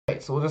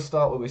right, so we'll just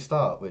start where we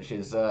start, which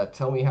is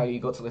tell me how you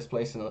got to this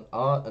place in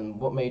art and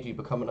what made you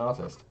become an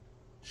artist.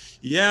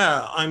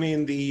 Yeah, I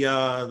mean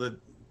the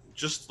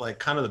just like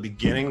kind of the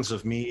beginnings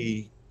of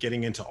me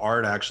getting into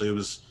art. Actually,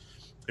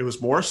 it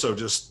was more so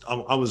just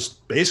I was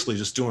basically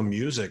just doing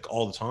music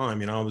all the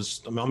time.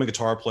 I'm a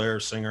guitar player,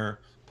 singer,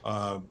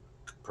 uh,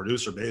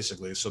 producer,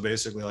 basically. So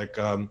basically, like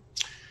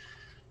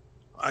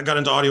I got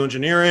into audio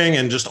engineering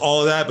and just all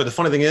of that. But the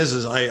funny thing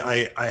is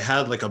I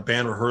had like a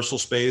band rehearsal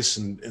space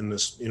in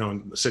this in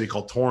a city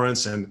called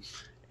Torrance,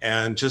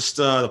 and just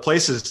the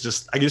place is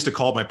just I used to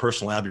call it my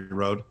personal Abbey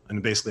Road,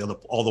 and basically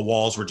all the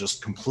walls were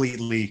just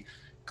completely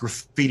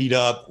graffitied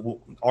up,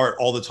 art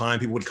all the time.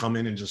 People would come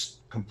in and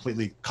just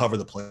completely cover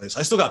the place.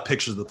 I still got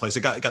pictures of the place.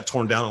 It got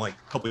torn down like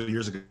a couple of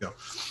years ago,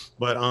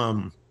 but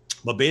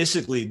but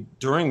basically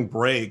during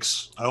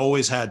breaks I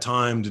always had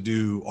time to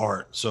do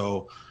art.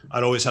 So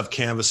I'd always have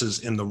canvases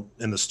in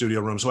the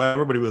studio room. So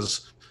everybody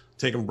was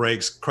taking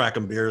breaks,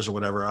 cracking beers or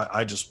whatever.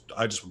 I just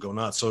would go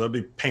nuts. So there'd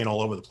be paint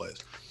all over the place.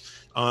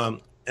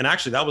 And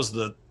actually,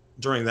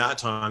 during that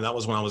time, that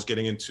was when I was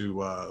getting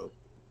into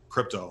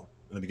crypto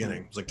in the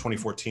beginning. It was like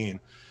 2014,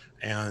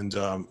 and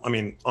I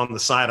mean, on the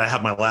side, I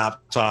have my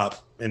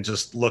laptop and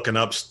just looking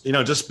up,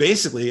 just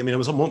basically. I mean, it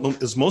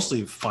was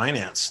mostly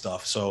finance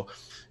stuff. So,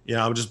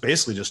 I was just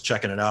basically just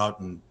checking it out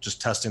and just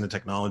testing the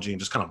technology and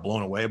just kind of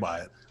blown away by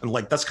it. And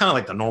like that's kind of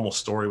like the normal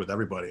story with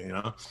everybody.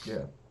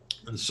 Yeah.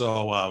 And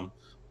so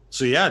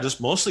yeah,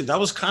 just mostly that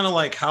was kind of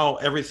like how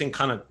everything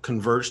kind of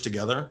converged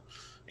together.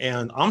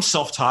 And I'm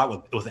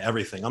self-taught with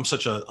everything.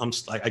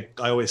 I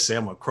always say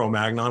I'm a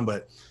Cro-Magnon,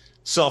 but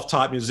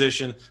self-taught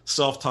musician,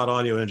 self-taught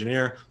audio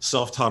engineer,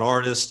 self-taught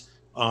artist.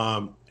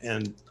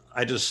 And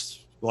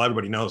well,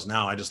 everybody knows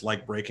now, I just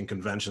like breaking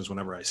conventions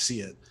whenever I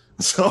see it.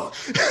 So,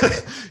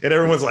 and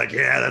everyone's like,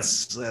 yeah,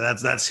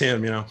 that's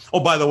him. Oh,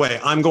 by the way,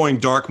 I'm going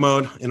dark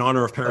mode in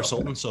honor of Paris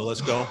Hilton. So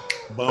let's go.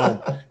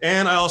 Boom.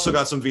 And I also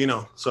got some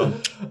vino. So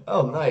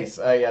Oh, nice.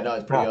 Yeah, no,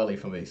 it's pretty early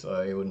for me, so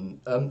I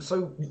wouldn't.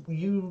 So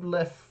you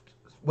left.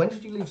 When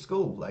did you leave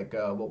school? Like,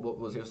 what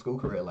was your school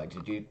career like?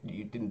 You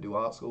didn't do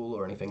art school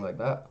or anything like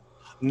that?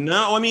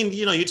 no, I mean,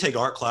 you take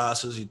art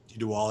classes, you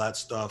do all that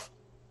stuff.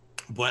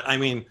 But I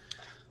mean,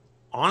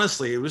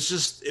 honestly, it was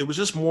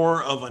just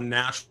more of a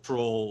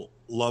natural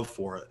love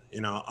for it.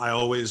 I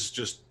always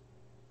just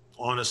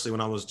honestly, when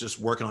I was just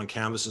working on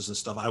canvases and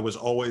stuff, I was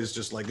always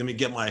just like, let me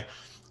get my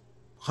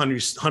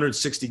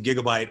 160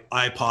 gigabyte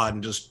iPod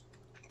and just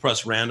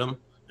press random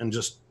and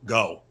just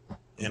go,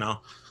 you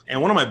know.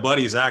 And one of my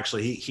buddies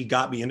actually, he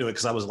got me into it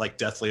because I was like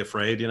deathly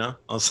afraid. I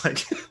was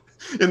like,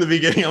 in the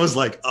beginning, I was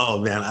like, oh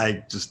man,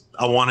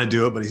 I want to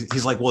do it, but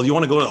he's like, well, you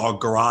want to go to our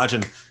garage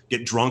and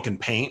get drunk and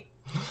paint?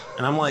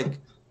 And I'm like,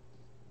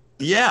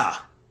 yeah,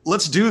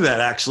 let's do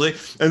that actually.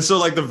 And so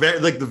like the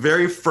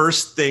very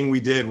first thing we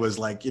did was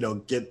like,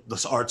 get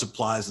the art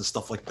supplies and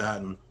stuff like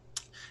that.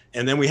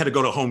 And then we had to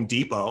go to Home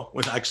Depot,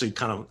 which that's actually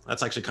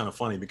kind of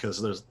funny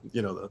because there's,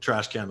 the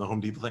trash can, the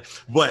Home Depot thing.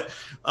 But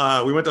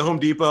we went to Home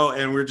Depot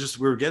and we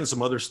were getting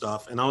some other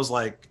stuff. And I was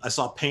like, I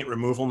saw paint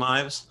removal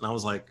knives and I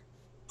was like,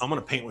 I'm going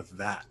to paint with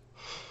that.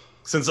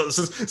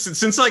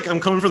 Since like I'm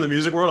coming from the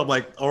music world, I'm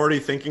like already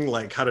thinking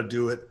like how to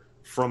do it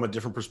from a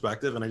different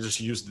perspective. And I just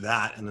used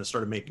that and then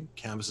started making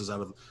canvases out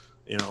of,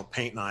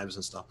 paint knives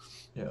and stuff.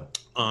 Yeah.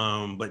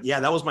 But yeah,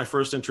 that was my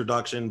first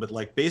introduction. But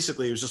like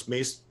basically it was just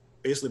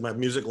basically my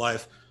music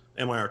life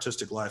and my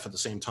artistic life at the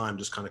same time,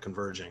 just kind of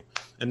converging.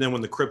 And then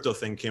when the crypto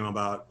thing came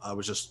about, I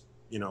was just,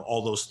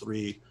 all those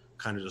three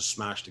kind of just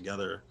smashed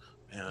together.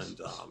 And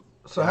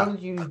So yeah,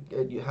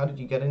 how did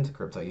you get into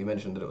crypto? You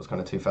mentioned that it was kind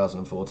of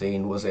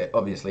 2014. Was it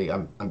obviously?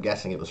 I'm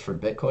guessing it was through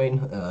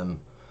Bitcoin.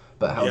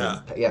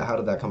 But yeah, how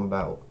did that come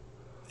about?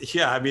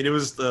 yeah. I mean, it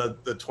was the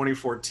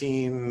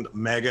 2014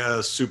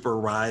 mega super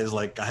rise.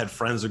 Like I had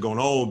friends that were going,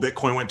 oh,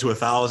 Bitcoin went to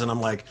 1,000.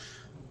 I'm like,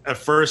 at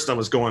first I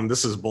was going,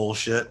 this is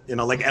bullshit.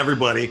 Like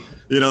everybody,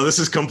 this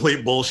is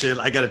complete bullshit.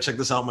 I got to check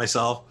this out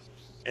myself.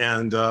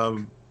 And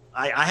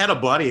I had a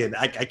buddy, and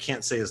I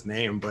can't say his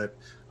name, but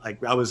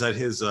like I was at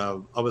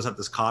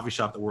this coffee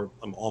shop that where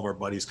all of our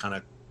buddies kind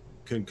of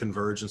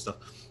converge and stuff.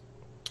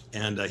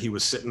 And he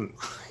was sitting,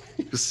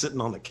 he was sitting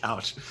on the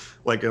couch,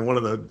 like in one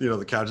of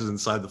the couches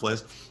inside the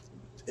place.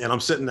 And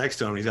I'm sitting next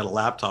to him. And he's got a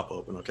laptop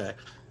open, okay,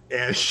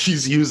 and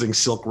he's using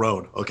Silk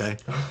Road, okay,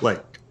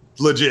 like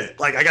legit.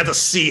 Like I got to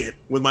see it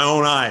with my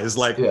own eyes,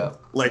 Yeah.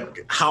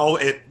 like how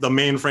the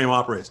mainframe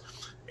operates.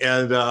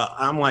 And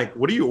I'm like,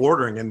 what are you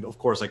ordering? And of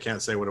course I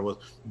can't say what it was,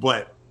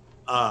 but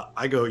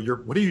I go,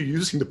 what are you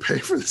using to pay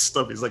for this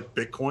stuff? He's like,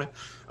 Bitcoin.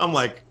 I'm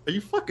like, are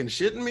you fucking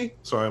shitting me?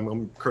 Sorry,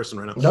 I'm cursing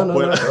right now. No, no,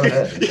 no. But Go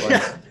ahead.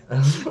 yeah,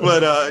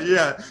 but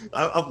yeah,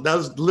 that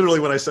was literally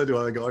what I said to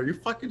him. I go, are you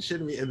fucking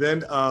shitting me? And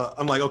then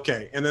I'm like,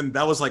 okay. And then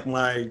that was like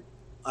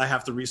I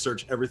have to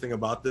research everything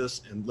about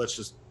this, and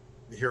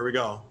here we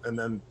go. And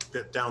then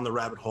get down the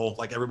rabbit hole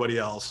like everybody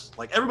else.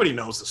 Like everybody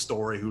knows the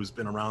story who's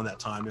been around that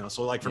time,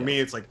 So like for Yeah. me,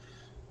 it's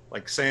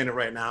like saying it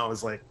right now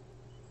is like,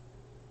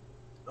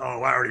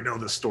 oh, I already know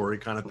this story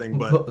kind of thing.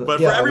 But Yeah, for I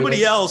mean,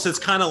 everybody else, it's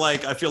kind of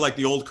like, I feel like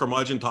the old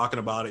curmudgeon talking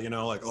about it, you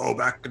know, like, oh,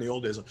 back in the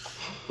old days.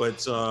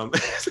 But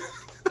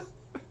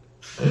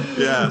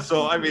yeah,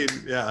 so I mean,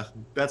 yeah,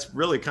 that's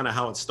really kind of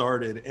how it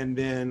started. And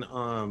then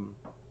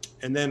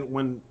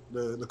when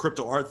the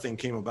crypto art thing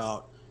came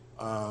about,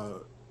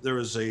 there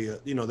was a,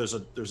 you know, there's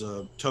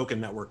a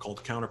token network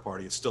called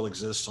Counterparty. It still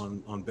exists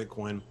on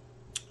Bitcoin.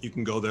 You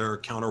can go there,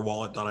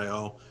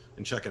 counterwallet.io,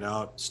 and check it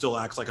out. Still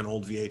acts like an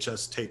old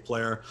VHS tape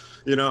player,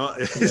 you know.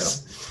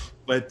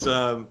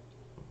 yeah.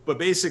 But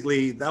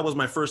basically, that was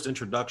my first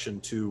introduction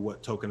to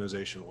what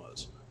tokenization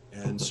was.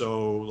 And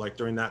so, like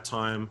during that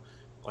time,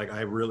 like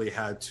I really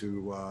had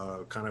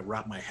to kind of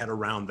wrap my head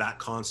around that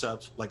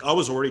concept. Like I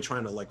was already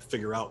trying to like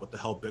figure out what the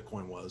hell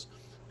Bitcoin was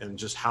and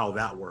just how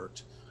that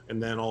worked.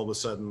 And then all of a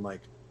sudden,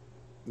 like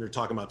you're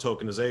talking about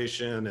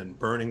tokenization and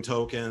burning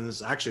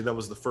tokens. Actually, that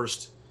was the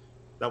first.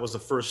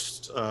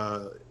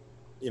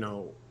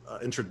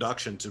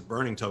 Introduction to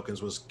burning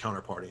tokens was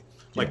Counterparty.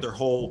 Like their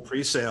whole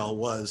pre-sale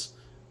was,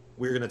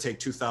 we're going to take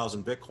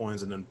 2,000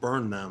 Bitcoins and then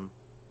burn them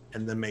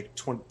and then make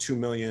 2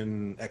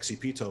 million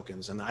XCP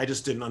tokens. And I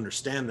just didn't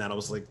understand that. I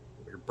was like,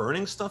 you're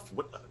burning stuff?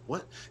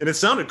 What? And it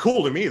sounded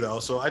cool to me though.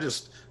 So I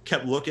just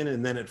kept looking,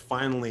 and then it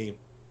finally